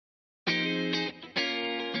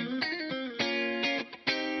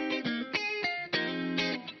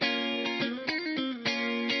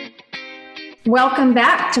Welcome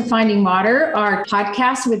back to Finding Water, our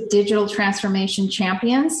podcast with digital transformation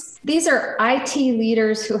champions. These are IT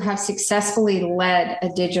leaders who have successfully led a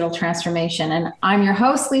digital transformation. And I'm your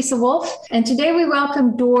host, Lisa Wolf. And today we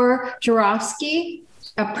welcome Dor Jurovsky,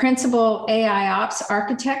 a principal AI ops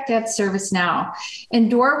architect at ServiceNow.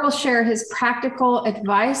 And Dor will share his practical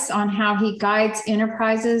advice on how he guides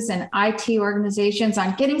enterprises and IT organizations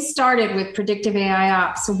on getting started with predictive AI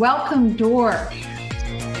ops. So welcome, Dor.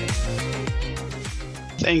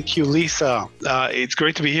 Thank you, Lisa. It's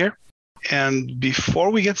great to be here. And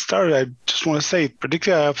before we get started, I just want to say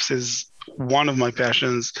predictive ops is one of my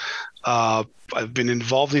passions. I've been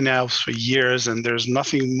involved in ops for years, and there's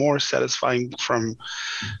nothing more satisfying from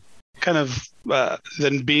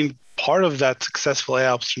than being part of that successful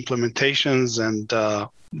ops implementations and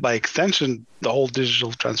by extension, the whole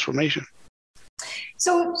digital transformation.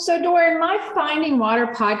 So Dor, in my Finding Water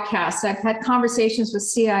podcast, I've had conversations with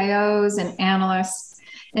CIOs and analysts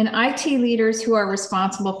and IT leaders who are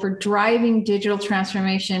responsible for driving digital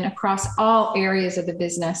transformation across all areas of the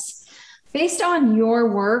business. Based on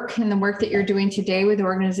your work and the work that you're doing today with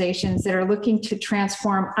organizations that are looking to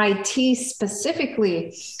transform IT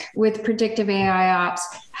specifically with predictive AI ops,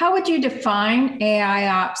 how would you define AI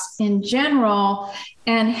ops in general?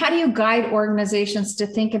 And how do you guide organizations to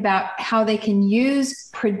think about how they can use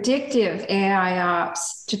predictive AI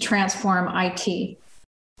ops to transform IT?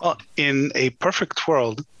 Well, in a perfect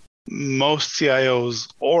world, most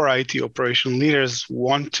CIOs or IT operation leaders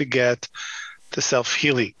want to get to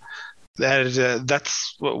self-healing.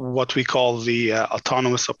 That's what we call the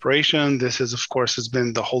autonomous operation. This is, of course, has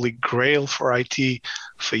been the holy grail for IT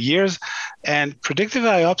for years. And predictive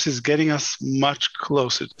IOPS is getting us much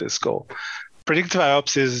closer to this goal. Predictive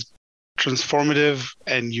IOPS is transformative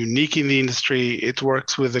and unique in the industry. It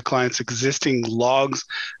works with the client's existing logs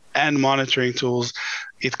and monitoring tools.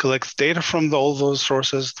 It collects data from all those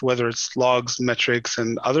sources, whether it's logs, metrics,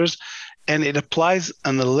 and others, and it applies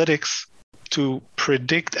analytics to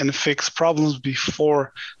predict and fix problems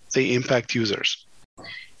before they impact users.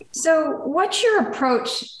 So what's your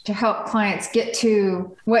approach to help clients get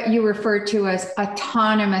to what you refer to as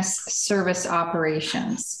autonomous service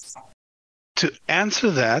operations? To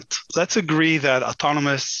answer that, let's agree that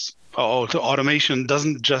automation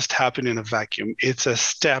doesn't just happen in a vacuum. It's a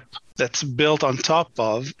step that's built on top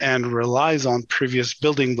of and relies on previous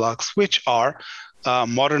building blocks, which are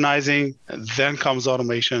modernizing, then comes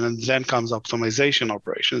automation, and then comes optimization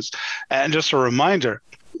operations. And just a reminder,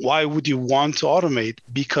 why would you want to automate?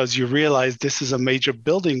 Because you realize this is a major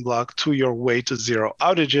building block to your way to zero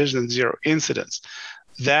outages and zero incidents.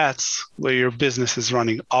 That's where your business is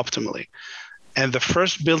running optimally. And the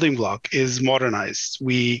first building block is modernize.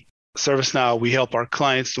 ServiceNow, we help our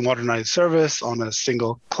clients to modernize service on a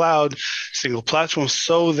single cloud, single platform,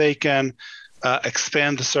 so they can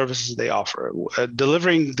expand the services they offer.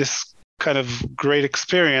 Delivering this kind of great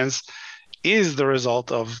experience is the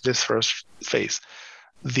result of this first phase.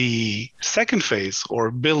 The second phase, or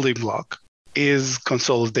building block, is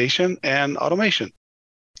consolidation and automation.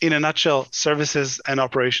 In a nutshell, services and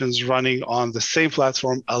operations running on the same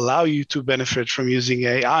platform allow you to benefit from using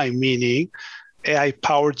AI, meaning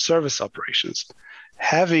AI-powered service operations.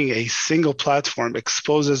 Having a single platform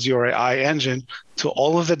exposes your AI engine to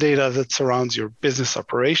all of the data that surrounds your business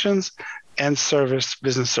operations and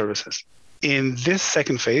business services. In this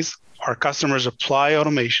second phase, our customers apply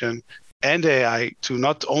automation and AI to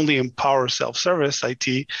not only empower self-service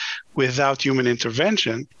IT without human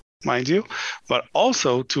intervention, mind you, but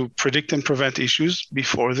also to predict and prevent issues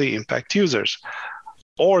before they impact users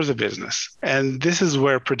or the business. And this is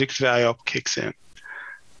where predictive AI kicks in.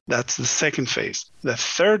 That's the second phase. The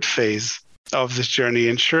third phase of this journey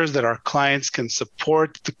ensures that our clients can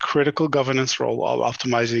support the critical governance role of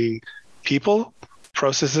optimizing people,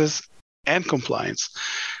 processes, and compliance.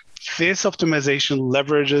 This optimization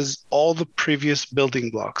leverages all the previous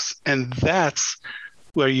building blocks, and that's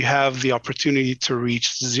where you have the opportunity to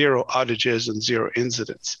reach zero outages and zero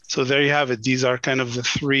incidents. So there you have it. These are kind of the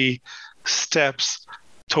three steps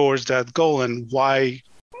towards that goal, and why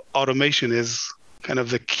automation is kind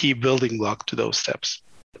of the key building block to those steps.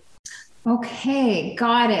 Okay,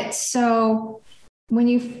 got it. So when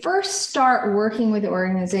you first start working with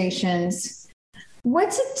organizations,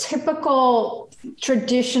 what's a typical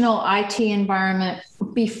traditional IT environment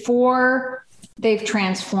before they've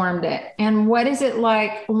transformed it? And what is it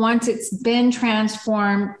like once it's been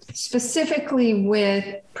transformed, specifically with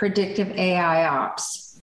predictive AI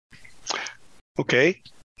ops? Okay.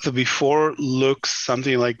 The before looks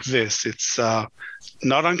something like this. It's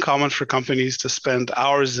not uncommon for companies to spend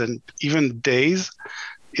hours and even days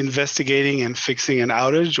investigating and fixing an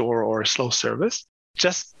outage or a slow service.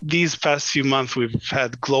 Just these past few months, we've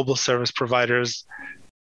had global service providers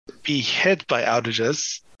be hit by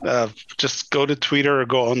outages. Just go to Twitter or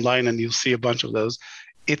go online and you'll see a bunch of those.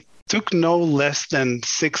 It took no less than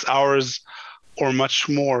 6 hours or much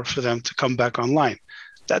more for them to come back online.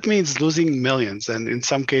 That means losing millions, and in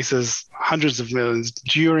some cases, hundreds of millions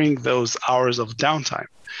during those hours of downtime.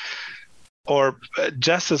 Or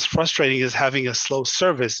just as frustrating as having a slow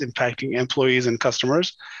service impacting employees and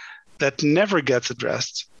customers that never gets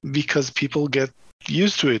addressed because people get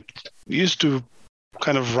used to it, used to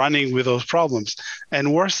kind of running with those problems.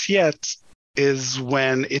 And worse yet is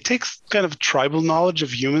when it takes kind of tribal knowledge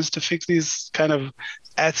of humans to fix these kind of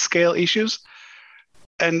at-scale issues.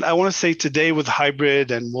 And I want to say today with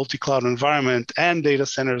hybrid and multi-cloud environment and data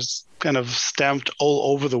centers kind of stamped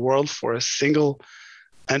all over the world for a single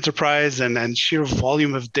enterprise and sheer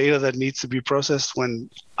volume of data that needs to be processed when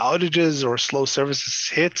outages or slow services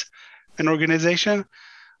hit an organization,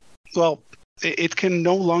 well, it can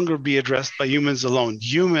no longer be addressed by humans alone.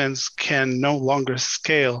 Humans can no longer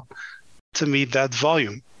scale to meet that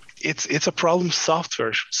volume. It's a problem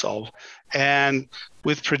software should solve. And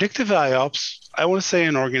with predictive AIOps, I want to say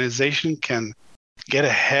an organization can get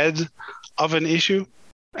ahead of an issue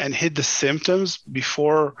and hit the symptoms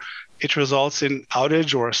before it results in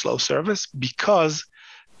outage or a slow service, because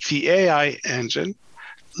the AI engine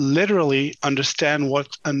literally understands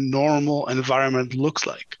what a normal environment looks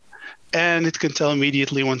like. And it can tell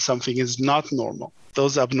immediately when something is not normal.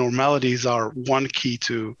 Those abnormalities are one key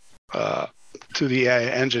to the AI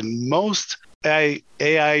engine. Most AI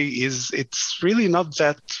it's really not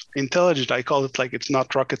that intelligent. I call it like it's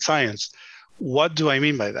not rocket science. What do I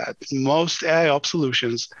mean by that? Most AIOps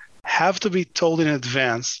solutions have to be told in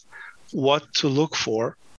advance what to look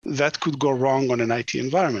for that could go wrong on an IT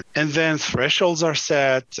environment. And then thresholds are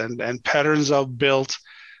set and patterns are built,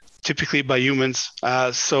 typically by humans,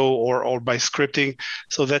 or by scripting,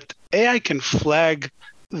 so that AI can flag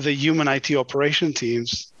the human IT operation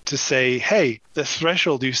teams to say, hey, the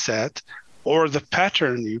threshold you set or the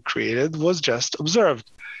pattern you created was just observed.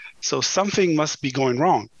 So something must be going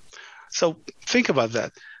wrong. So think about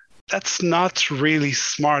that. That's not really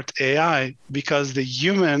smart AI, because the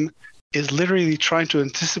human is literally trying to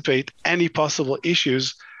anticipate any possible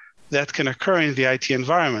issues that can occur in the IT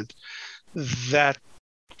environment. That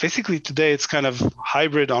basically today it's kind of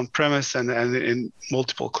hybrid on-premise and in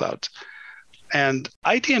multiple clouds. And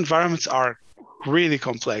IT environments are really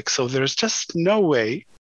complex. So there's just no way,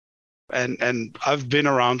 and I've been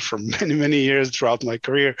around for many, many years throughout my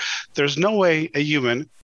career, there's no way a human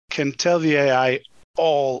can tell the AI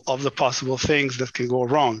all of the possible things that can go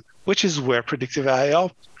wrong, which is where predictive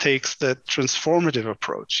AIOps takes the transformative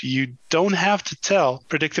approach. You don't have to tell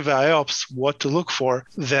predictive AIOps what to look for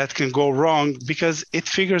that can go wrong, because it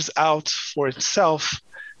figures out for itself.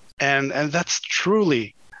 And that's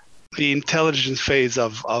truly the intelligence phase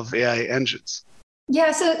of AI engines.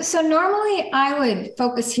 Yeah, so normally I would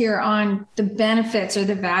focus here on the benefits or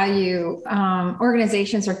the value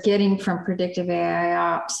organizations are getting from predictive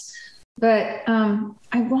AIOps. But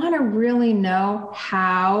I want to really know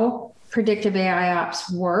how predictive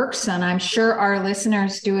AIOps works, and I'm sure our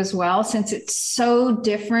listeners do as well, since it's so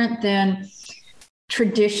different than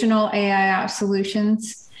traditional AIOps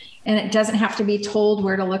solutions, and it doesn't have to be told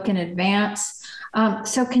where to look in advance.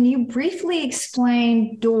 So can you briefly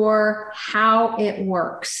explain, Dor, how it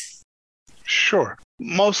works? Sure.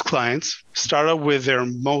 Most clients start out with their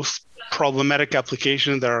most problematic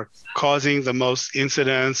application that are causing the most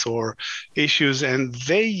incidents or issues, and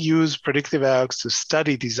they use predictive AIOps to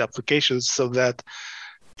study these applications so that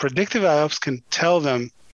predictive AIOps can tell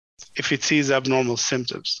them if it sees abnormal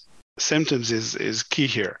symptoms. Symptoms is key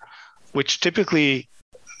here, which typically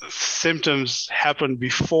symptoms happen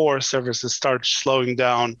before services start slowing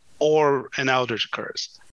down or an outage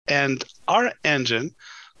occurs. And our engine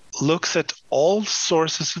looks at all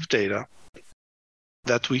sources of data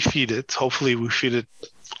that we feed it. Hopefully we feed it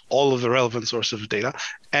all of the relevant sources of data,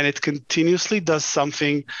 and it continuously does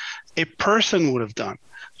something a person would have done,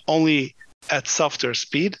 only at softer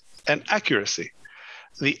speed and accuracy.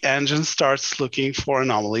 The engine starts looking for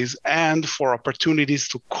anomalies and for opportunities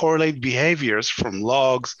to correlate behaviors from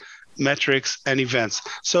logs, metrics, and events.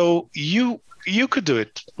 So you could do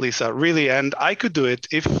it, Lisa, really, and I could do it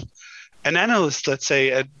if an analyst, let's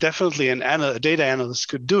say, definitely a data analyst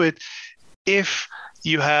could do it if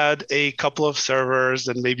you had a couple of servers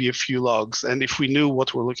and maybe a few logs, and if we knew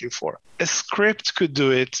what we're looking for. A script could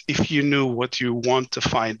do it if you knew what you want to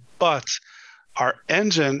find. But our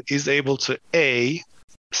engine is able to, A,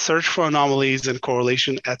 search for anomalies and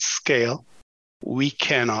correlation at scale, we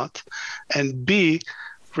cannot, and B,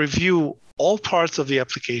 review all parts of the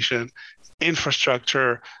application,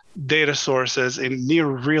 infrastructure, data sources in near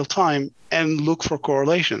real time, and look for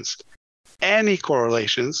correlations. Any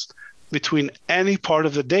correlations between any part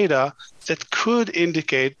of the data that could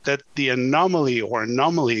indicate that the anomaly or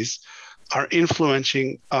anomalies are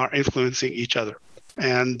influencing each other.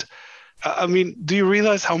 And I mean, do you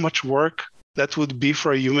realize how much work that would be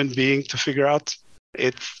for a human being to figure out?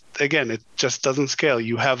 It just doesn't scale.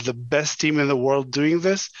 You have the best team in the world doing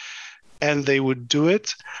this, and they would do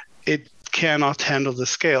it. It cannot handle the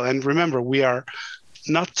scale. And remember, we are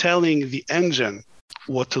not telling the engine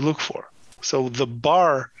what to look for. So the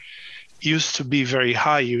bar used to be very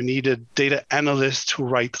high. You needed data analysts who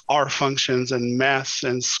write R functions and math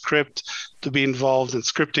and script to be involved in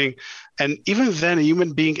scripting. And even then, a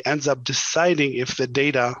human being ends up deciding if the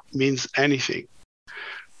data means anything.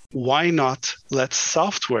 Why not let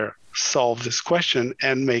software solve this question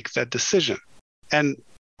and make that decision? And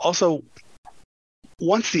also,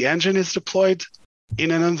 once the engine is deployed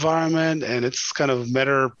in an environment, and it's kind of a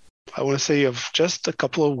matter, I want to say, of just a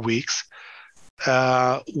couple of weeks,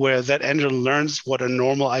 where that engine learns what a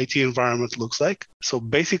normal IT environment looks like. So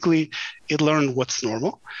basically, it learned what's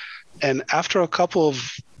normal. And after a couple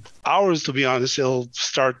of hours, to be honest, it'll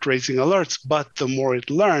start raising alerts. But the more it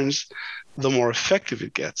learns, the more effective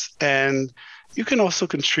it gets. And you can also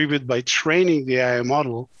contribute by training the AI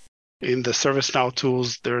model. In the ServiceNow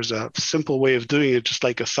tools, there's a simple way of doing it, just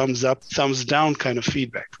like a thumbs up, thumbs down kind of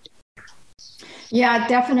feedback. Yeah,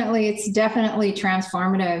 definitely. It's definitely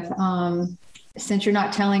transformative. Since you're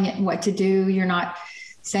not telling it what to do, you're not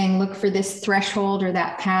saying, look for this threshold or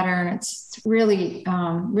that pattern. It's really,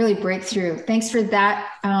 really breakthrough. Thanks for that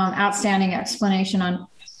outstanding explanation on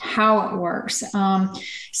how it works.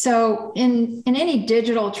 So in any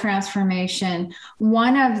digital transformation,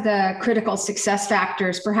 one of the critical success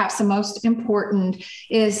factors, perhaps the most important,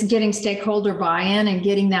 is getting stakeholder buy-in and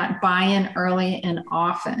getting that buy-in early and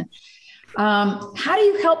often. How do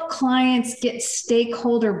you help clients get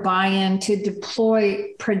stakeholder buy-in to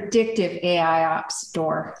deploy predictive AI ops,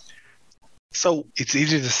 Dor? So it's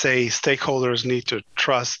easy to say stakeholders need to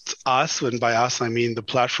trust us, and by us, I mean the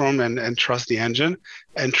platform, and trust the engine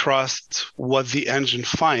and trust what the engine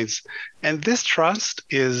finds. And this trust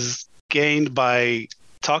is gained by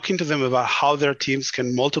talking to them about how their teams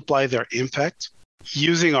can multiply their impact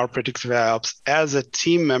using our predictive AI ops as a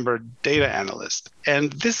team member data analyst.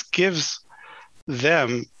 And this gives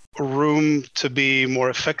them room to be more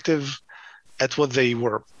effective at what they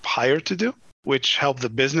were hired to do, which help the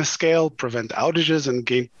business scale, prevent outages, and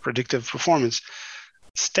gain predictive performance.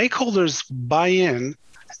 Stakeholders buy in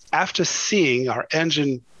after seeing our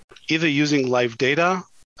engine either using live data,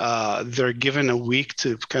 they're given a week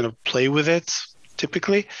to kind of play with it,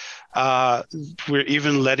 typically. We're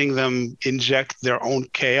even letting them inject their own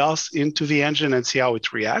chaos into the engine and see how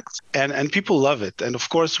it reacts. And people love it. And of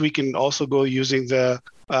course, we can also go using the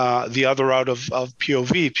other route of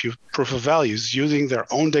POV, proof of values, using their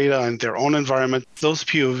own data and their own environment. Those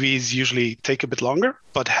POVs usually take a bit longer,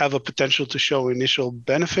 but have a potential to show initial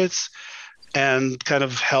benefits and kind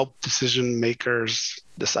of help decision makers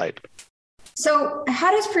decide. So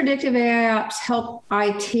how does predictive AI ops help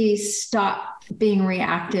IT stop being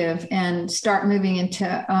reactive and start moving into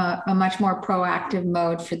a much more proactive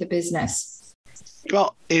mode for the business?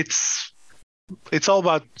 Well, it's all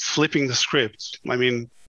about flipping the script. I mean,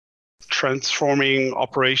 transforming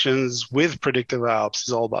operations with predictive AI ops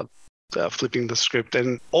is all about flipping the script.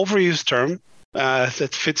 And overused term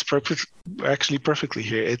that fits perfectly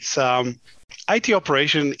here. It's IT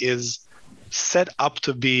operation is set up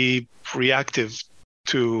to be reactive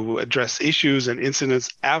to address issues and incidents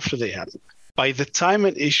after they happen. By the time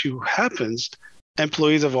an issue happens,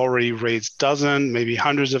 employees have already raised dozens, maybe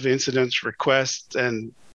hundreds of incidents, requests,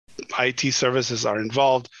 and IT services are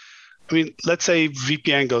involved. I mean, let's say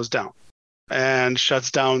VPN goes down and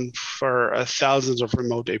shuts down for thousands of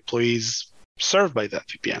remote employees served by that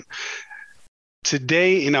VPN.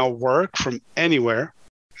 Today, in our work from anywhere,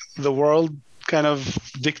 the world kind of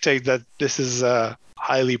dictates that this is a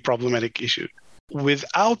highly problematic issue.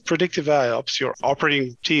 Without predictive AI ops, your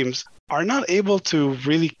operating teams are not able to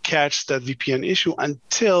really catch that VPN issue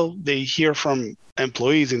until they hear from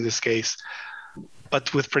employees in this case.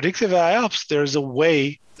 But with predictive AI ops, there's a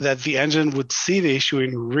way that the engine would see the issue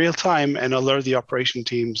in real time and alert the operation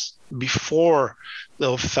teams before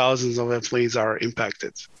those thousands of employees are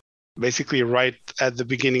impacted. Basically, right at the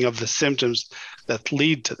beginning of the symptoms that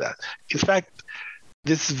lead to that. In fact,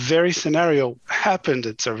 this very scenario happened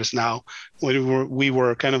at ServiceNow when we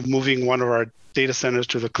were kind of moving one of our data centers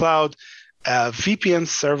to the cloud. A VPN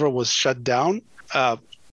server was shut down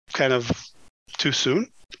kind of too soon.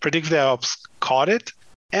 Predictive AIOps caught it,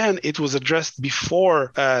 and it was addressed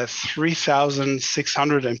before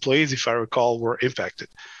 3,600 employees, if I recall, were impacted.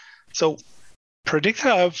 So Predictive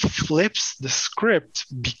AIOps flips the script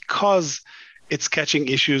because it's catching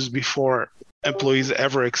issues before employees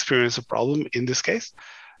ever experience a problem in this case,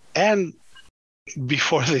 and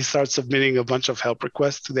before they start submitting a bunch of help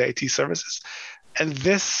requests to the IT services. And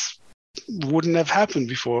this wouldn't have happened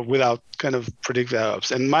before without kind of predictive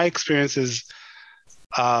AIOps. And my experience is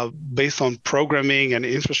based on programming and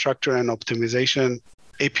infrastructure and optimization,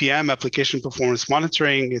 APM, application performance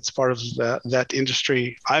monitoring. It's part of that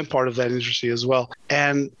industry. I'm part of that industry as well.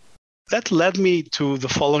 And that led me to the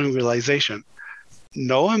following realization.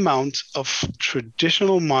 No amount of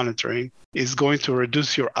traditional monitoring is going to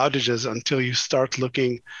reduce your outages until you start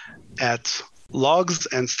looking at logs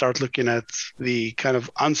and start looking at the kind of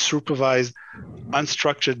unsupervised,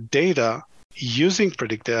 unstructured data using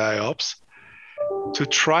predictive AIOps to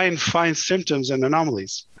try and find symptoms and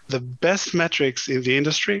anomalies. The best metrics in the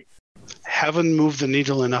industry haven't moved the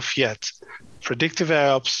needle enough yet. Predictive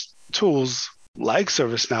AIOps tools like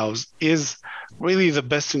ServiceNow is really the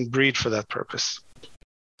best in breed for that purpose.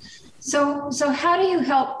 So how do you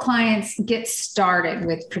help clients get started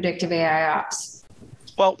with predictive AIOps?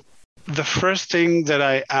 Well, the first thing that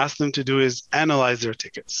I ask them to do is analyze their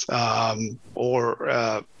tickets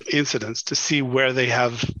or incidents to see where they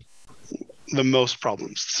have the most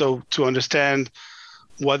problems. So to understand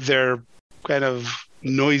what their kind of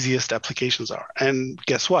noisiest applications are. And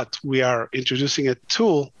guess what? We are introducing a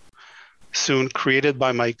tool soon created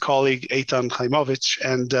by my colleague Eitan Chaimovich,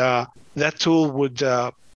 and that tool would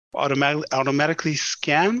automatically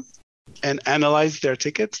scan and analyze their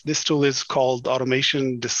tickets. This tool is called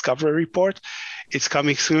Automation Discovery Report. It's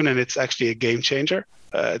coming soon, and it's actually a game changer.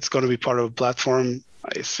 It's going to be part of a platform,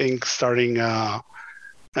 I think, starting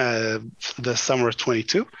the summer of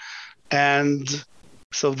 22. And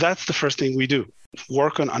so that's the first thing we do.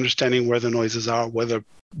 Work on understanding where the noises are, where the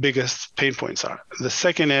biggest pain points are. The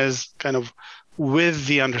second is kind of with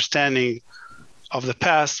the understanding of the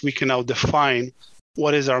past, we can now define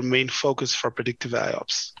what is our main focus for predictive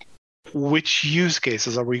AIOps. Which use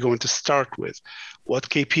cases are we going to start with? What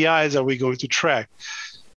KPIs are we going to track?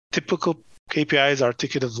 Typical KPIs are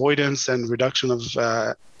ticket avoidance and reduction of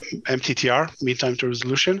MTTR, mean time to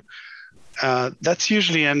resolution. That's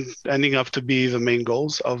usually ending up to be the main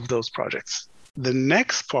goals of those projects. The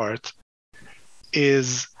next part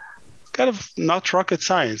is kind of not rocket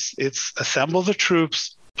science. It's assemble the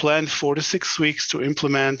troops, plan 4 to 6 weeks to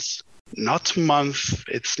implement, not a month.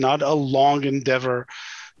 It's not a long endeavor.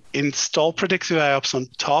 Install predictive AIOps on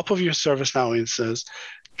top of your ServiceNow instance,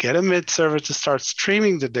 get a mid server to start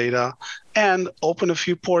streaming the data, and open a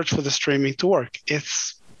few ports for the streaming to work.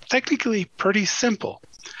 It's technically pretty simple.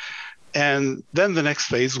 And then the next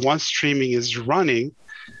phase, once streaming is running,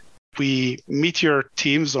 we meet your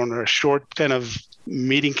teams on a short kind of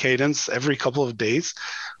meeting cadence every couple of days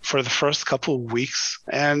for the first couple of weeks,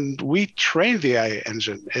 and we train the AI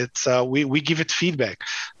engine. It's we give it feedback.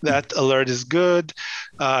 That alert is good.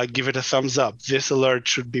 Give it a thumbs up. This alert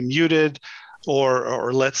should be muted,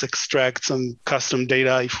 or let's extract some custom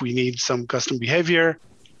data if we need some custom behavior.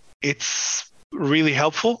 It's really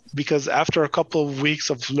helpful because after a couple of weeks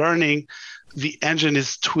of learning, the engine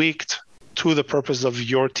is tweaked to the purpose of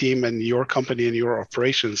your team and your company and your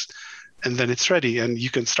operations. And then it's ready, and you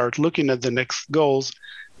can start looking at the next goals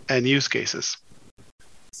and use cases.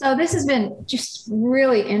 So this has been just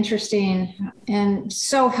really interesting and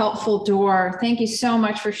so helpful, Dor. Thank you so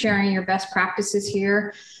much for sharing your best practices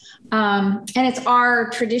here. And it's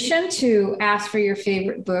our tradition to ask for your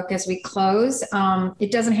favorite book as we close.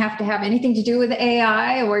 It doesn't have to have anything to do with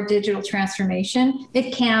AI or digital transformation.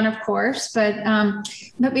 It can, of course, but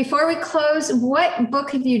before we close, what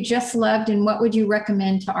book have you just loved and what would you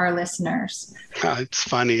recommend to our listeners? It's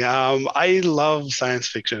funny. I love science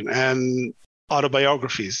fiction and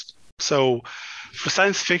autobiographies. So for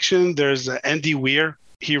science fiction, there's Andy Weir.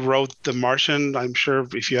 He wrote The Martian. I'm sure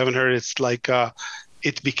if you haven't heard, it's like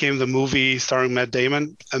it became the movie starring Matt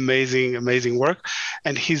Damon. Amazing, amazing work.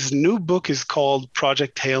 And his new book is called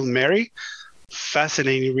Project Hail Mary.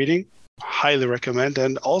 Fascinating reading. Highly recommend.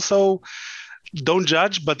 And also, don't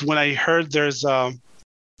judge, but when I heard there's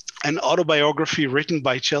an autobiography written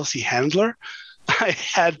by Chelsea Handler, I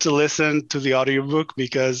had to listen to the audiobook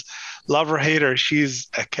because love or hate her, she's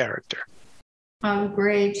a character. Oh,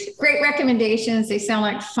 great. Great recommendations. They sound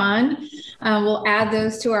like fun. We'll add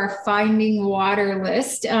those to our Finding Water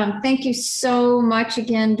list. Thank you so much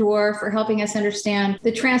again, Dor, for helping us understand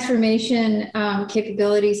the transformation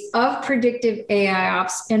capabilities of predictive AI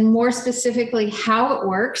ops, and more specifically, how it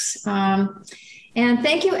works. And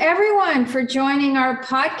thank you, everyone, for joining our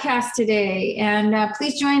podcast today. And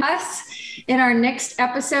please join us in our next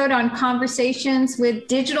episode on Conversations with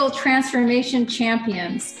Digital Transformation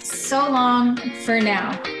Champions. So long for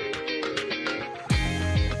now.